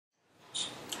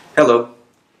Hello,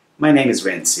 my name is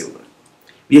Rand Silva.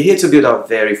 We are here to build our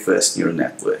very first neural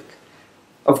network.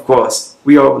 Of course,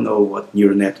 we all know what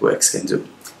neural networks can do.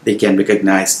 They can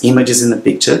recognize images in a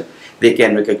picture, they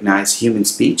can recognize human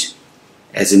speech,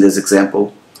 as in this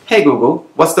example, "Hey Google,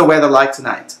 what's the weather like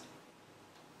tonight?"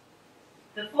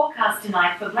 The forecast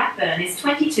tonight for Blackburn is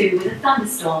 22 with a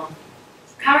thunderstorm.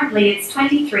 Currently it's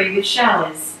 23 with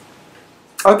showers.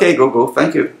 Okay Google,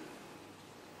 thank you.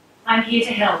 I'm here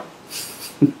to help.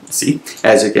 See,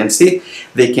 as you can see,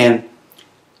 they can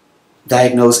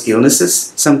diagnose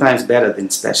illnesses, sometimes better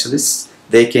than specialists.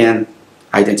 They can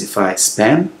identify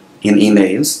spam in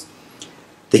emails.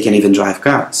 They can even drive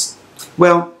cars.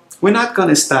 Well, we're not going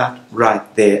to start right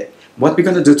there. What we're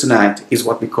going to do tonight is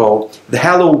what we call the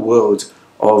hello world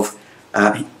of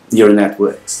neural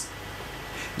networks.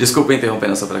 Desculpa interromper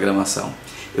nossa programação.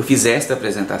 Eu fiz esta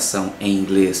apresentação em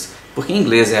inglês, porque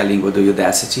inglês é a língua do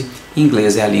Udacity e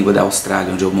inglês é a língua da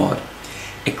Austrália, onde eu moro.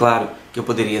 É claro que eu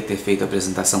poderia ter feito a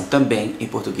apresentação também em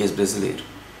português brasileiro.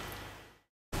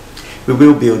 We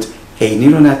will build a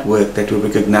neural network that will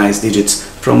recognize digits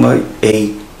from a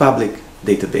public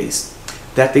database.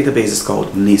 That database is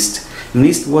called MNIST.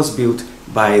 MNIST was built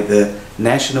by the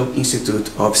National Institute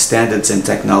of Standards and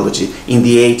Technology in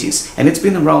the 80s, and it's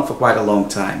been around for quite a long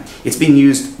time. It's been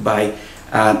used by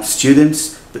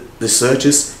students,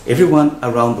 researchers, everyone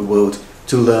around the world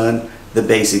to learn the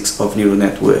basics of neural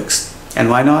networks. And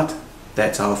why not?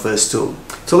 That's our first tool.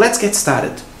 So let's get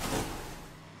started.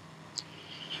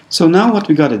 So now what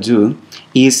we got to do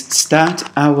is start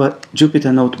our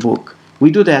Jupyter Notebook. We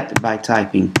do that by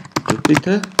typing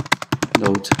Jupyter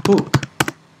Notebook,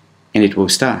 and it will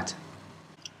start.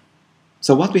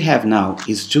 So what we have now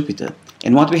is Jupyter,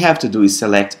 and what we have to do is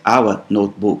select our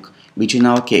notebook, which in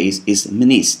our case is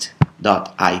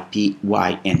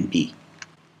MNIST.IPYNB,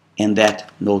 and that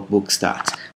notebook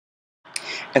starts.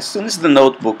 As soon as the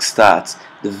notebook starts,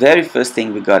 the very first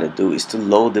thing we gotta do is to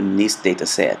load the MNIST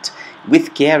dataset.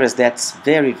 With Keras, that's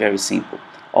very simple.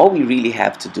 All we really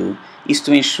have to do is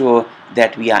to ensure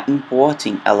that we are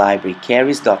importing a library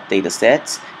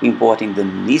Keras.datasets, importing the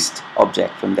MNIST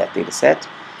object from that dataset,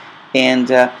 and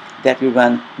that we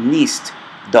run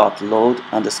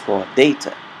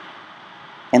MNIST.load_data.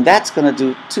 And that's going to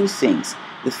do two things.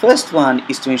 The first one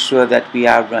is to ensure that we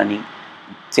are running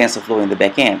TensorFlow in the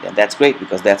back end, and that's great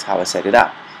because that's how I set it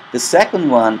up. The second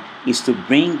one is to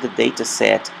bring the data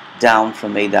set down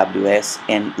from AWS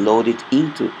and load it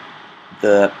into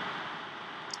the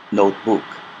notebook,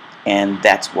 and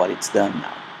that's what it's done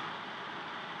now.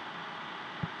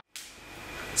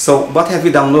 So what have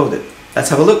we downloaded? Let's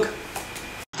have a look.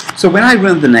 So when I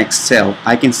run the next cell,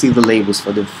 I can see the labels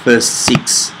for the first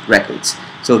 6 records.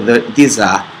 So these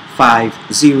are 5,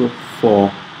 0,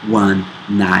 4, 1,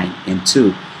 9, and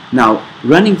 2. Now,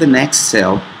 running the next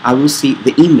cell, I will see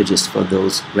the images for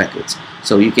those records.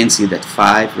 So you can see that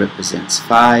 5 represents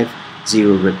 5,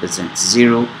 0 represents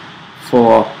 0,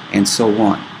 4, and so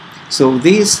on. So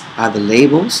these are the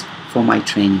labels for my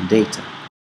training data.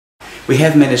 We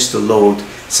have managed to load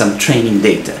some training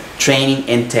data, training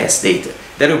and test data.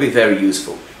 That will be very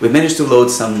useful. We managed to load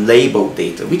some label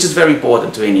data, which is very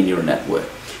important to any neural network.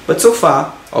 But so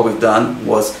far, all we've done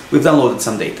was we've downloaded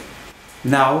some data.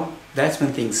 Now, that's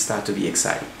when things start to be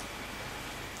exciting.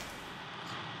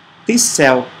 This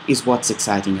cell is what's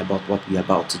exciting about what we're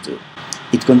about to do.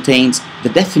 It contains the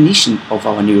definition of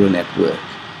our neural network.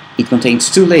 It contains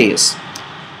 2 layers.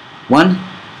 One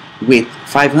with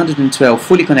 512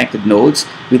 fully connected nodes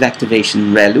with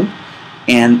activation ReLU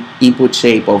and input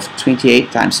shape of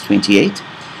 28 times 28.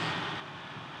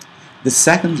 The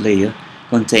second layer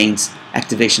contains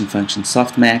activation function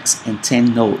softmax and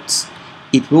 10 nodes.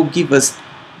 It will give us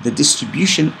the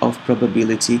distribution of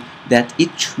probability that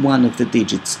each one of the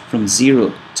digits from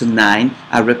 0 to 9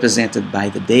 are represented by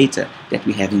the data that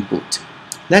we have input.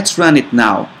 Let's run it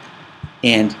now,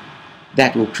 and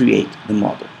that will create the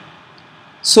model.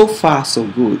 So far so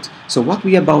good. So what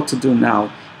we are about to do now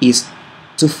is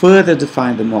to further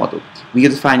define the model. We are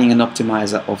defining an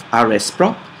optimizer of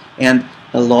RS-prop and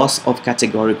a loss of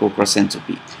categorical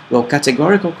cross-entropy. Well,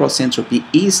 categorical cross-entropy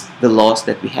is the loss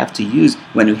that we have to use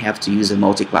when we have to use a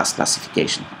multi-class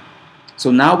classification. So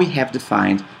now we have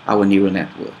defined our neural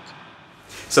network.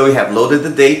 So we have loaded the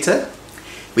data,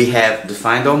 we have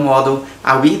defined our model.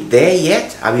 Are we there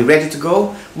yet? Are we ready to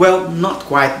go? Well, not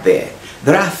quite there.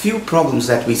 There are a few problems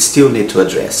that we still need to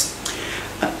address.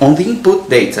 On the input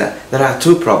data, there are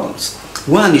 2 problems.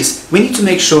 One is we need to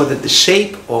make sure that the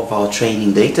shape of our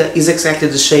training data is exactly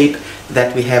the shape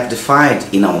that we have defined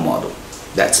in our model.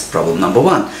 That's problem number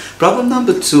 1. Problem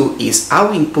number 2 is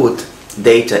our input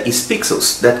data is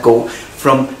pixels that go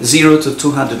from 0 to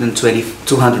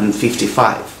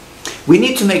 255. We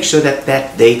need to make sure that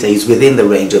that data is within the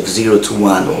range of 0 to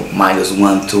 1 or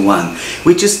 -1 to 1,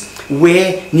 which is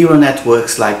where neural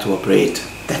networks like to operate.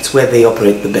 That's where they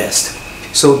operate the best.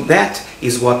 So that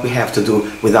is what we have to do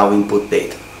with our input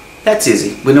data. That's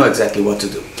easy, we know exactly what to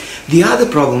do. The other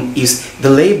problem is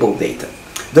the label data.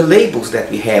 The labels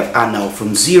that we have are now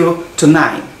from 0 to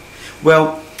 9.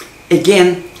 Well,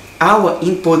 again, our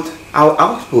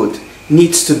output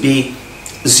needs to be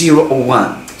 0 or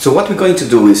 1. So what we're going to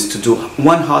do is to do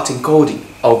one hot encoding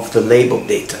of the label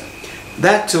data.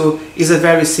 That too is a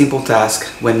very simple task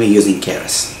when we're using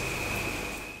Keras.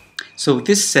 So with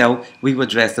this cell, we will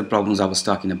address the problems I was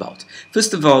talking about.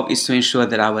 First of all, is to ensure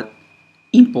that our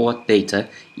import data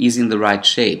is in the right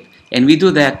shape. And we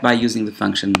do that by using the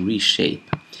function reshape.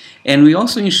 And we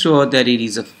also ensure that it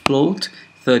is a float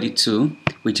 32,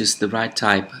 which is the right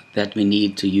type that we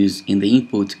need to use in the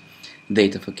input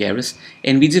data for Keras,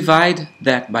 and we divide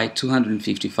that by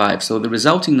 255, so the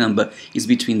resulting number is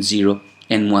between 0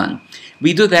 and 1.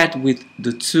 We do that with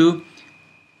the two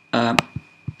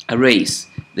arrays,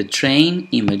 the train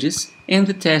images and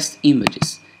the test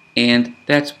images, and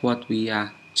that's what we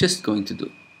are just going to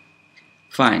do.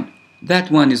 Fine,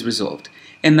 that one is resolved.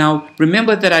 And now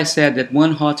remember that I said that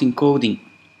one hot encoding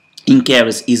in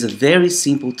Keras is a very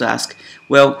simple task.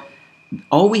 Well,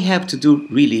 all we have to do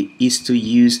really is to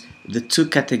use the two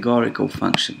categorical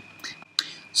function.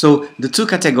 So the two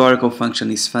categorical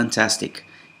function is fantastic.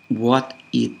 What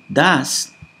it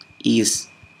does is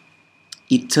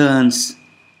it turns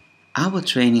our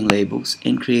training labels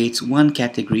and creates one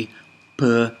category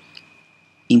per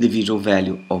individual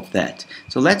value of that.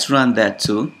 So let's run that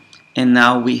too, and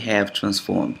now we have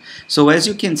transformed. So as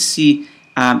you can see,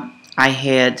 I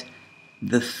had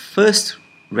the first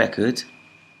record,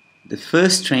 the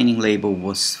first training label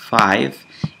was 5,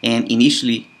 and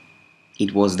initially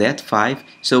it was that 5,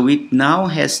 so it now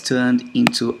has turned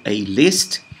into a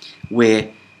list where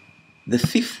the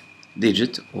 5th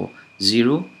digit, or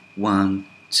 0, 1,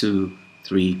 2,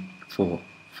 3, 4,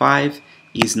 5,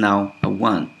 is now a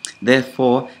 1.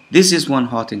 Therefore, this is one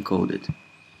hot encoded.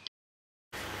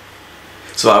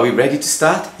 So are we ready to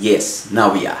start? Yes,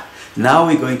 now we are. Now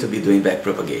we're going to be doing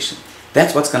backpropagation.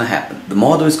 That's what's going to happen. The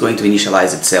model is going to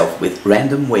initialize itself with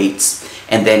random weights,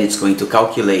 and then it's going to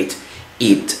calculate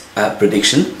its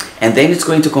prediction, and then it's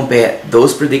going to compare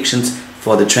those predictions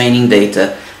for the training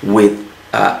data with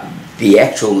the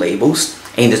actual labels,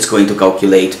 and it's going to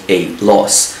calculate a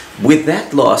loss. With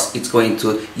that loss, it's going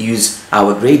to use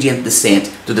our gradient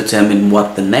descent to determine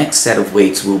what the next set of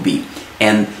weights will be,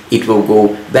 and it will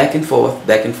go back and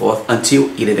forth until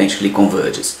it eventually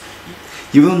converges.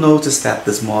 You will notice that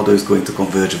this model is going to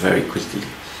converge very quickly,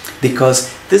 because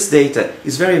this data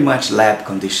is very much lab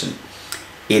conditioned.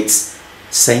 It's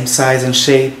same size and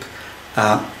shape,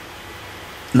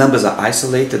 numbers are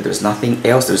isolated, there's nothing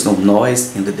else, there's no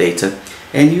noise in the data,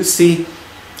 and you see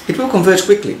it will converge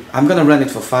quickly. I'm going to run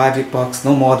it for 5 epochs,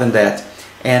 no more than that,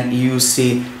 and you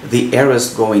see the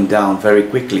errors going down very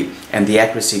quickly and the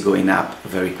accuracy going up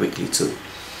very quickly too.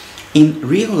 In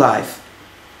real life,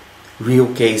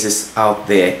 real cases out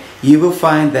there, you will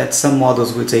find that some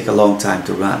models will take a long time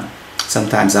to run.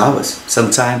 Sometimes hours,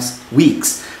 sometimes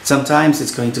weeks, sometimes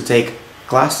it's going to take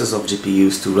clusters of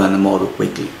GPUs to run a model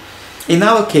quickly. In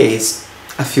our case,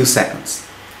 a few seconds.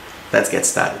 Let's get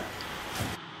started.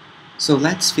 So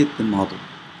let's fit the model.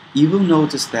 You will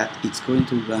notice that it's going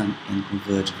to run and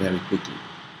converge very quickly.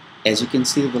 As you can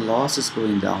see, the loss is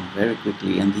going down very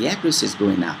quickly and the accuracy is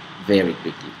going up very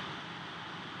quickly.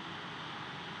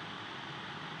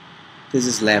 This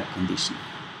is lab condition.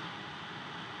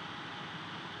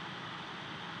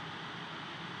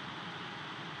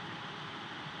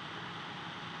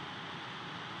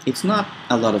 It's not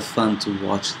a lot of fun to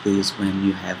watch this when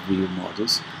you have real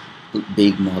models,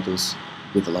 big models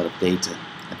with a lot of data,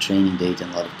 training data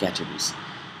and a lot of categories.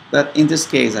 But in this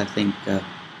case, I think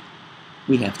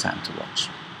we have time to watch.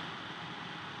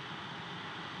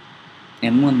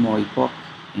 And one more epoch,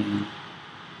 and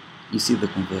you see the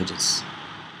convergence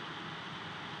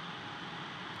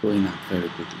going up very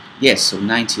quickly. Yes, so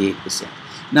 98%.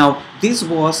 Now, this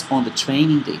was on the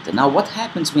training data. Now, what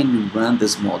happens when we run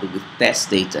this model with test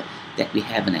data that we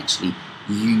haven't actually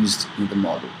used in the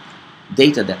model?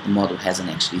 Data that the model hasn't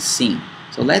actually seen.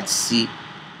 So let's see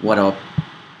what our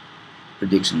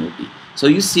prediction will be. So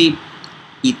you see,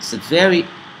 it's a very,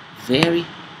 very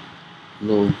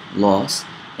low loss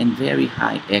and very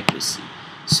high accuracy.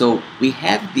 So we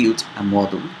have built a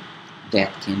model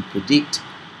that can predict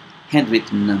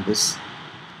handwritten numbers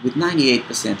with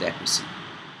 98% accuracy.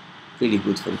 Pretty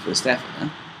good for the first effort, huh?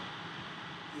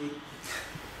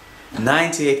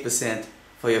 98%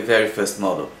 for your very first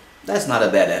model. That's not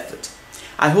a bad effort.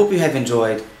 I hope you have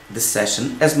enjoyed this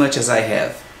session as much as I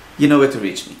have. You know where to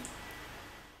reach me.